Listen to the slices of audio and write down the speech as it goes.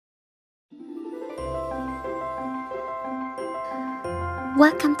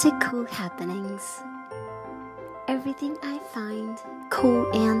Welcome to Cool Happenings. Everything I find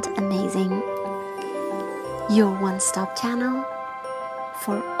cool and amazing. Your one-stop channel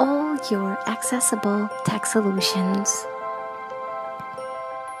for all your accessible tech solutions.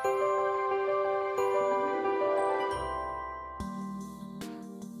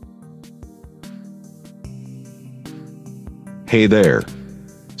 Hey there.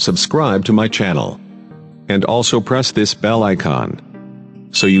 Subscribe to my channel. And also press this bell icon,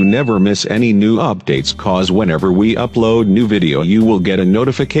 so you never miss any new updates, cause whenever we upload new video you will get a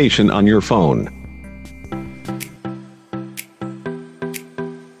notification on your phone.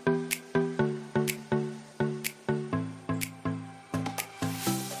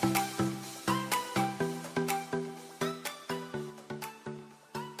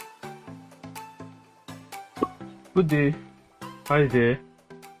 Good day, hi there,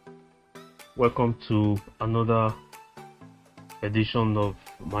 welcome to another edition of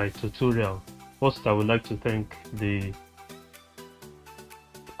my tutorial. First, I would like to thank the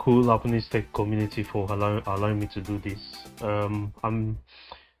CoolHappenings Tech community for allowing me to do this.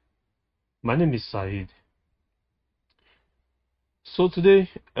 My name is Saheed. So today,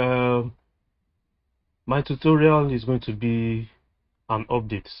 my tutorial is going to be an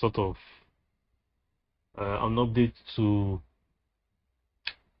update, sort of an update to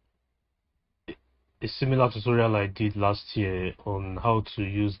a similar tutorial I did last year on how to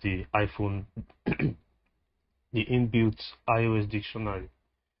use the iPhone, the inbuilt iOS dictionary.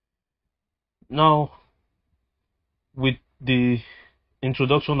 Now, with the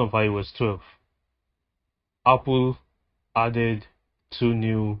introduction of iOS 12, Apple added two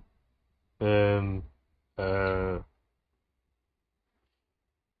new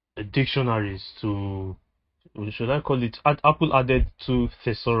dictionaries to, should I call it, Apple added two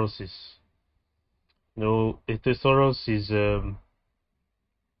thesauruses. No, a thesaurus is a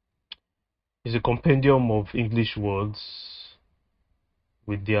compendium of English words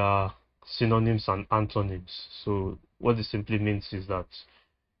with their synonyms and antonyms. So what this simply means is that,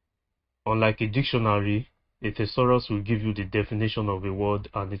 unlike a dictionary, a thesaurus will give you the definition of a word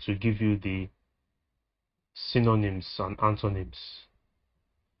and it will give you the synonyms and antonyms.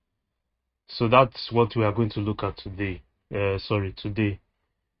 So that's what we are going to look at today. Today.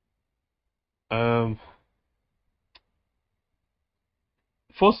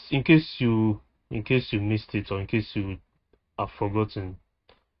 First, in case you missed it, or in case you have forgotten,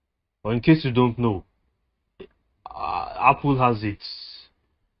 or in case you don't know, Apple has its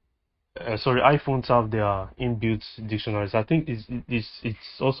iPhones have their inbuilt dictionaries. I think it's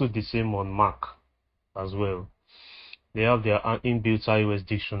also the same on Mac as well. They have their inbuilt iOS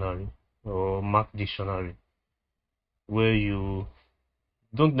dictionary or Mac dictionary, where you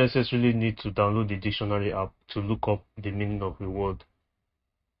don't necessarily need to download the dictionary app to look up the meaning of a word.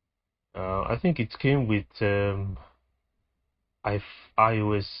 I think it came with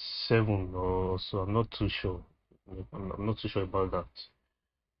iOS 7 or so. I'm not too sure. I'm not too sure about that.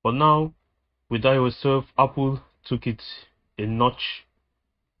 But now, with iOS 12, Apple took it a notch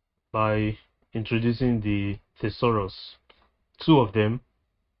by introducing the thesaurus. Two of them,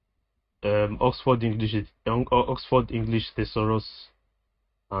 Oxford English Thesaurus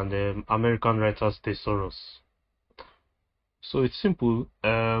and American Writers Thesaurus. So it's simple.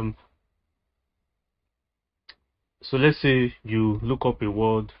 So let's say you look up a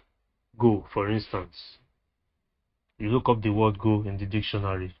word, go, for instance. You look up the word go in the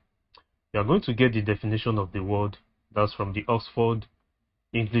dictionary. You are going to get the definition of the word. That's from the Oxford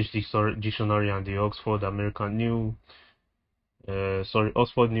English Dictionary and the Oxford New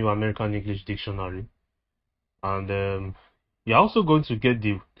American English Dictionary. And you're also going to get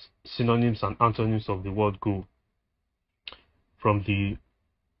the synonyms and antonyms of the word go from the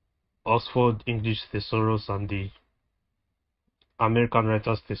Oxford English Thesaurus and the American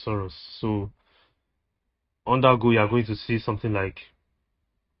Writers Thesaurus. So under go, you are going to see something like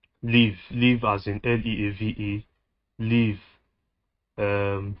leave as in L-E-A-V-E, leave,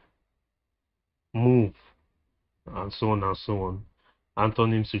 move, and so on and so on.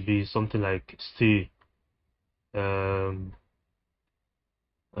 Antonyms would be something like stay,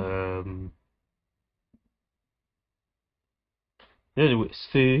 anyway,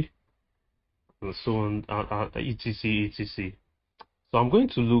 stay, and so on, etc. So I'm going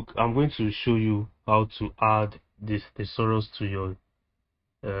to show you how to add this thesaurus to your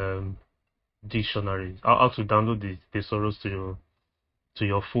dictionary. How to download the thesaurus to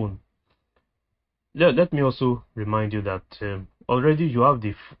your phone. Let me also remind you that already you have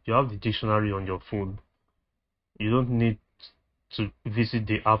the dictionary on your phone. You don't need to visit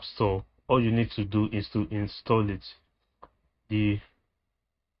the App Store. All you need to do is to install it. The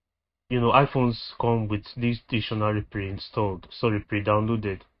iPhones come with this dictionary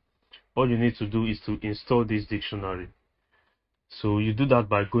pre-downloaded. All you need to do is to install this dictionary. So you do that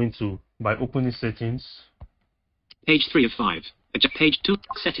by opening settings. Page 3 of 5. Page 2.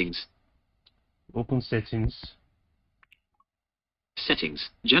 Settings. Open settings. Settings.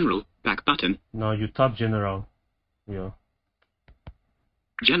 General. Back button. Now you tap general. Yeah.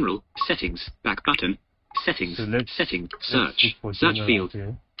 General. Settings. Back button. Settings. Setting. Search. Search field.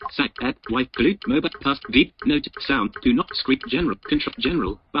 Set. Add. White. Blue. Mobile. Past. Beep. Note. Sound. Do not script. General. Control.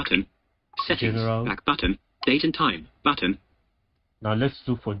 General. Button. Settings. General. Back button. Date and time. Button. Now let's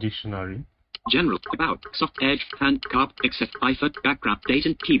do for dictionary. General. About. Soft edge. Hand. Carb. Except. iPhone. Background. Date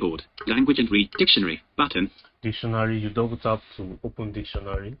and keyboard. Language and read. Dictionary. Button. Dictionary. You double tap to open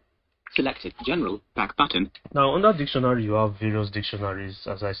dictionary. Selected. General. Back button. Now under dictionary you have various dictionaries,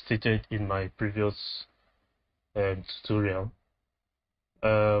 as I stated in my previous tutorial.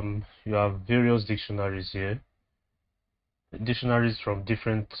 You have various dictionaries here. Dictionaries from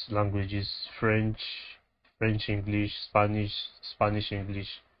different languages: French English, Spanish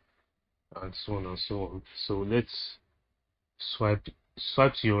English, and so on and so on. So let's swipe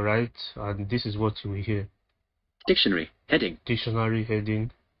to your right, and this is what you will hear. Dictionary. Heading. Dictionary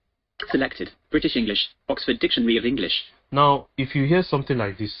heading. Selected. British English. Oxford Dictionary of English. Now, if you hear something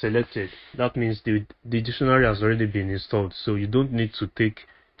like this selected, that means the dictionary has already been installed, so you don't need to take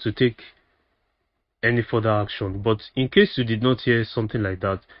any further action. But in case you did not hear something like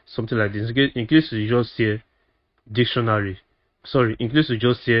this, in case you just hear in case you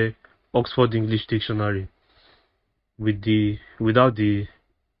just hear Oxford English Dictionary without the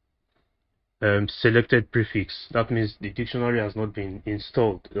selected prefix, that means the dictionary has not been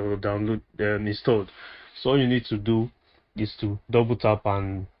installed or installed. So all you need to do is to double tap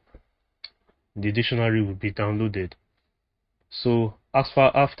and the dictionary will be downloaded. So after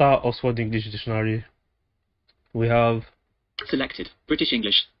Oxford English Dictionary, we have selected British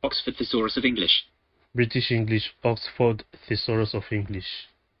English, Oxford Thesaurus of English. British English, Oxford Thesaurus of English.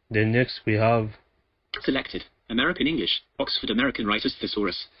 Then next we have selected American English, Oxford American Writers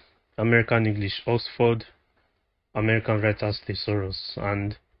Thesaurus. American English, Oxford American Writers Thesaurus.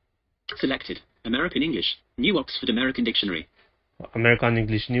 And selected American English, New Oxford American Dictionary. American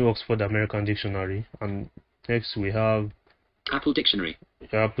English, New Oxford American Dictionary. And next we have Apple Dictionary.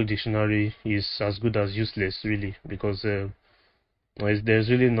 Apple Dictionary is as good as useless, really, because there's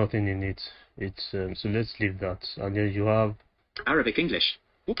really nothing in it. So let's leave that. And then you have Arabic English,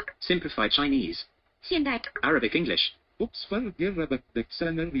 Simplified Chinese. Arabic English.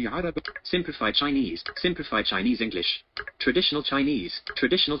 Simplified Chinese. Simplified Chinese English. Traditional Chinese.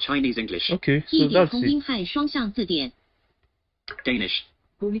 Traditional Chinese English. Okay, so that's it. Danish.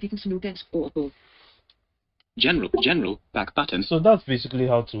 General, back button. So that's basically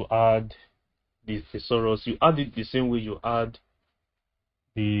how to add the thesaurus. You add it the same way you add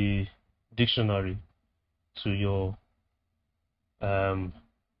the dictionary to your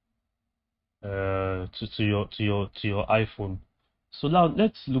to your iPhone. So now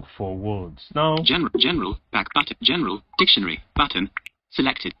let's look for words. Now general, back button. General, dictionary, button.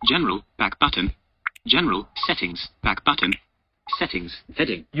 Selected. General, back button. General, settings, back button. Settings,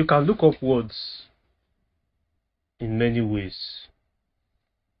 heading. You can look up words in many ways.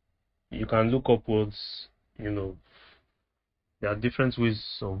 You can look up words, there are different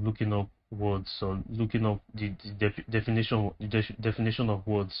ways of looking up words, or looking up the definition of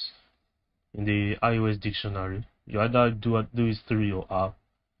words in the iOS dictionary. You either do it through your app.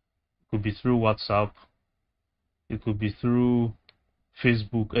 It could be through WhatsApp. It could be through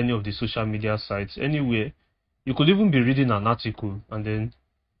Facebook, any of the social media sites, anywhere. You could even be reading an article, and then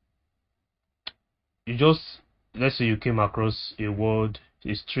let's say you came across a word,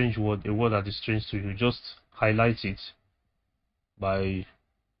 a strange word, a word that is strange to you. Just highlight it by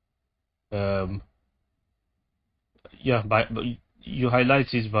you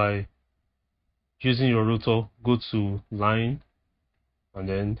highlight it by using your router. Go to line, and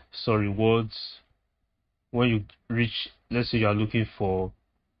then words. When you reach, let's say you are looking for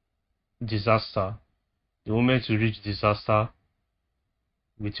disaster, the moment you reach disaster,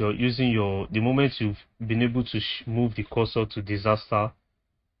 the moment you've been able to move the cursor to disaster,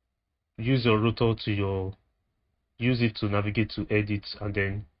 use your router use it to navigate to edit, and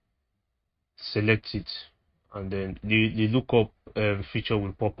then select it, and then the lookup feature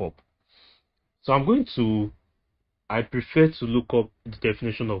will pop up. So I prefer to look up the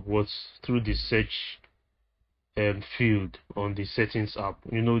definition of words through the search field on the settings app.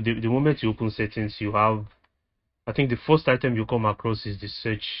 The moment you open settings, you have, I think the first item you come across is the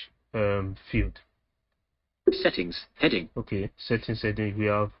search field. Settings, heading. Okay, settings heading. We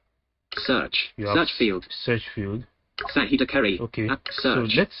have Search. You have Search field. Search field. Saheed Okerayi. Okay.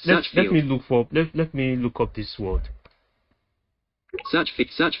 Search. So let me look up this word. Search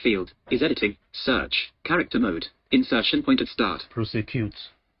field is editing. Search. Character mode. Insertion point at start. Prosecute.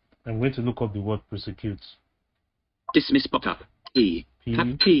 I'm going to look up the word prosecute. Dismiss pop-up. E.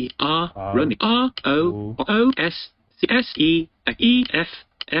 P. R. Roman. R. O. O. S. S. E. E. F.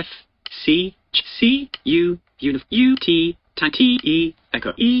 F. C. C. U. U. T. T. E.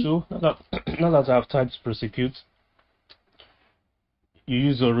 Echo. E. So now that I've typed prosecute, you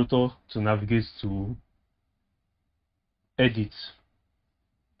use your router to navigate to edit.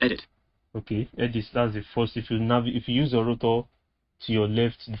 Edit. Okay, edit. That's the first. If you use your router to your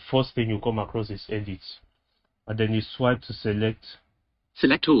left, the first thing you come across is edit, and then you swipe to select.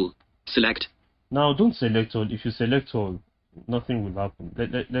 Select all. Select. Now don't select all. If you select all, nothing will happen.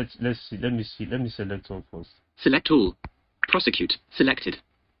 Let's see. Let me select all first. Select all. Prosecute. Selected.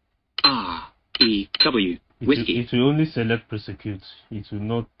 R. E. W. Whiskey. It will only select prosecute. It will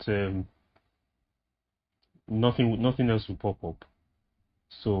not. Nothing else will pop up.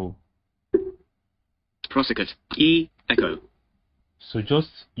 So. Prosecute. E. Echo. So just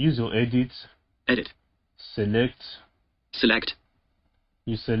use your edit. Edit. Select. Select.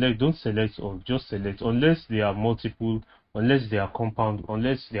 You select. Don't select all. Just select. Unless they are multiple. Unless they are compound.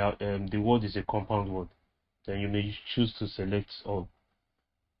 Unless they are the word is a compound word. Then you may choose to select all.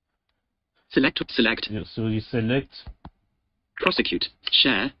 Select. Yeah, so you select. Prosecute.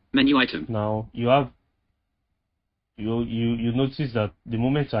 Share. Menu item. Now you have. You notice that the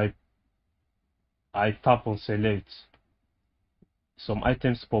moment I tap on select, some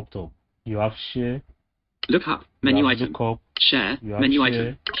items popped up. You have share. Look up. Menu item. Look up. Share. Menu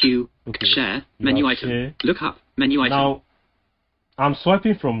item. Q. Okay. Share. Menu item. Share. Look up. Menu item. Now I'm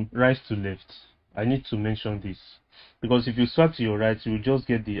swiping from right to left. I need to mention this because if you swipe to your right, you will just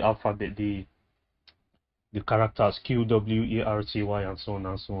get the alphabet, the characters Q, W, E, R, T, Y, and so on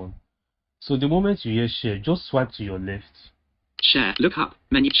and so on. So the moment you hear share, just swipe to your left. Share. Look up.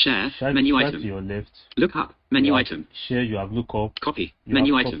 Menu. Share. Menu swipe item. To your left. Look up. Menu item. Share. You have look up. Copy.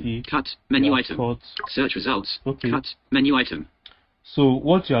 Menu item. Copy. Cut. Menu item. Cut. Search results. Okay. Cut. Menu item. So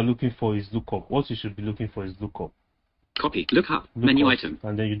what you are looking for is look up. What you should be looking for is look up. Copy. Look up. Menu item.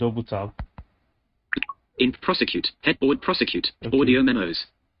 And then you double tap. In prosecute. Headboard prosecute. Okay. Audio memos.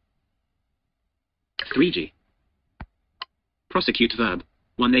 3G. Prosecute verb.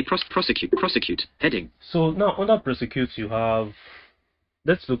 One they prosecute. Heading. So now under prosecute you have.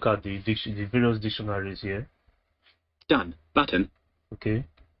 Let's look at the various dictionaries here. Done. Button. Okay.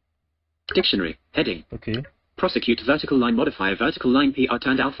 Dictionary. Heading. Okay. Prosecute vertical line modifier vertical line PR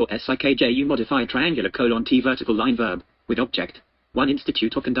turned alpha SIKJU modify triangular colon T vertical line verb with object. 1.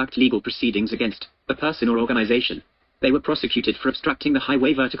 Institute or conduct legal proceedings against a person or organization. They were prosecuted for obstructing the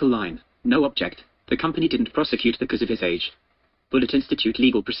highway vertical line. No object. The company didn't prosecute because of his age. Bullet institute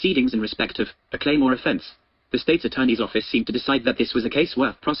legal proceedings in respect of a claim or offense. The state's attorney's office seemed to decide that this was a case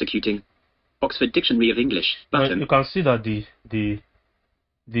worth prosecuting. Oxford Dictionary of English. Button. You can see that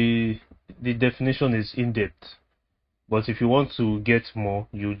the definition is in depth, but if you want to get more,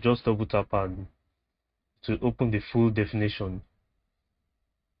 you just double tap and to open the full definition.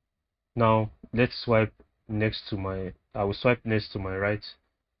 Now let's swipe next to my. I will swipe next to my right,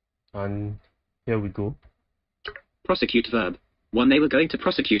 and here we go. Prosecute verb. 1. They were going to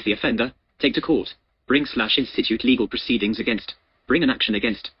prosecute the offender. Take to court. Bring / institute legal proceedings against. Bring an action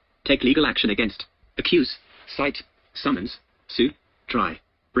against. Take legal action against. Accuse. Cite. Summons. Sue. Try.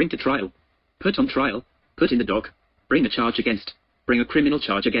 Bring to trial. Put on trial. Put in the dock. Bring a charge against. Bring a criminal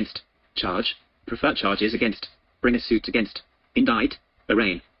charge against. Charge. Prefer charges against. Bring a suit against. Indict.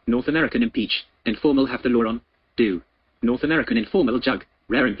 Arraign. North American impeach. Informal have the law on. Do. North American informal jug.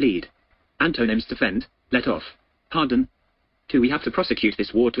 Rare and plead. Antonyms defend. Let off. Pardon. 2. We have to prosecute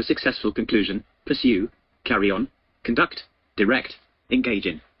this war to a successful conclusion. Pursue. Carry on. Conduct. Direct. Engage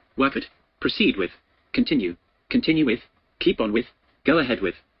in. Work at. Proceed with. Continue. Continue with. Keep on with. Go ahead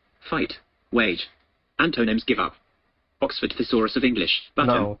with. Fight. Wage. Antonyms give up. Oxford Thesaurus of English.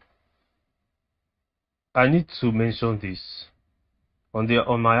 Button. Now, I need to mention this. On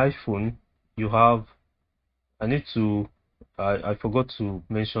my iPhone, you have. I forgot to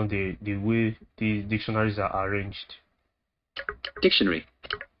mention the way the dictionaries are arranged. Dictionary.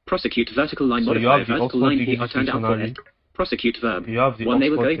 Prosecute vertical line modifier vertical line PR turned alpha. Prosecute verb. You have the 1. They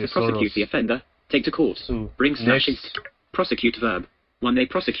were going to Thesaurus. prosecute the offender. Take to court. So Bring / prosecute verb. 1. They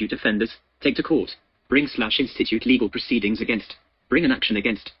prosecute offenders. Take to court. Bring / institute legal proceedings against. Bring an action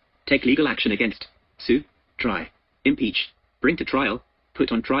against. Take legal action against. Sue. Try. Impeach. Bring to trial.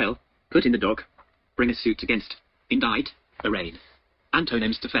 Put on trial. Put in the dock. Bring a suit against. Indict. Arraign.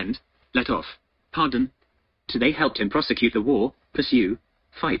 Antonyms defend. let off, pardon. To they helped him prosecute the war, pursue,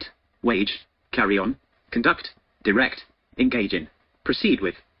 fight, wage, carry on, conduct, direct, engage in, proceed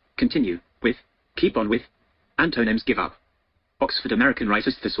with, continue with, keep on with. Antonyms: give up. Oxford American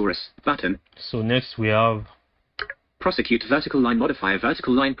Writers Thesaurus, button. So next we have prosecute, vertical line modifier,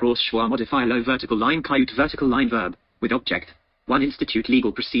 vertical line pros schwa modifier, low vertical line coyote, vertical line verb, with object. 1. Institute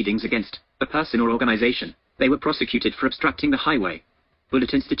legal proceedings against a person or organization. They were prosecuted for obstructing the highway.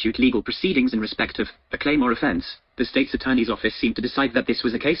 Bullet institute legal proceedings in respect of a claim or offense. The state's attorney's office seemed to decide that this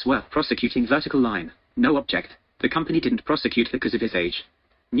was a case worth prosecuting. Vertical line, no object. The company didn't prosecute because of his age.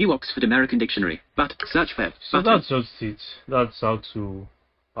 New Oxford American Dictionary, but search web. So that's just it. That's how to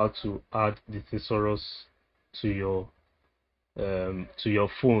add the thesaurus to your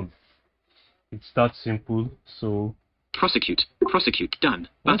phone. It's that simple. So prosecute, done.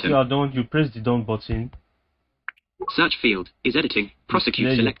 Once you are done, you press the done button. Search field is editing.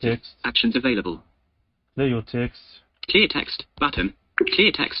 Prosecute selected. Actions available. Clear your text. Clear text button.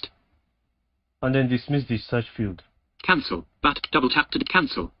 Clear text. And then dismiss the search field. Cancel, but double tap to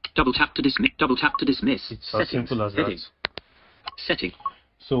cancel. Double tap to dismiss. Double tap to dismiss. It's as simple as that. Setting.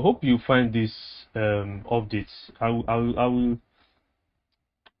 So hope you find this updates. I will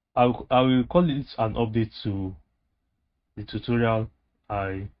call it an update to the tutorial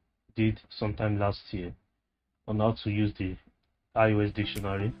I did sometime last year on how to use the iOS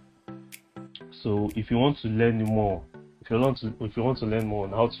dictionary. So if you want to learn more, if you want to learn more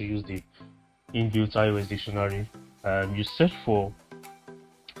on how to use the inbuilt iOS dictionary, you search for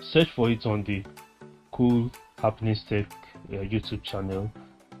it on the Cool Happenings Tech YouTube channel,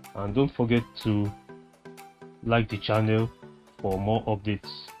 and don't forget to like the channel for more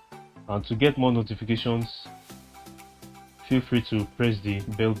updates, and to get more notifications feel free to press the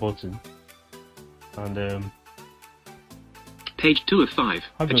bell button. And page 2 of 5.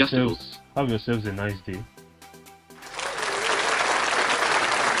 Have yourselves a nice day.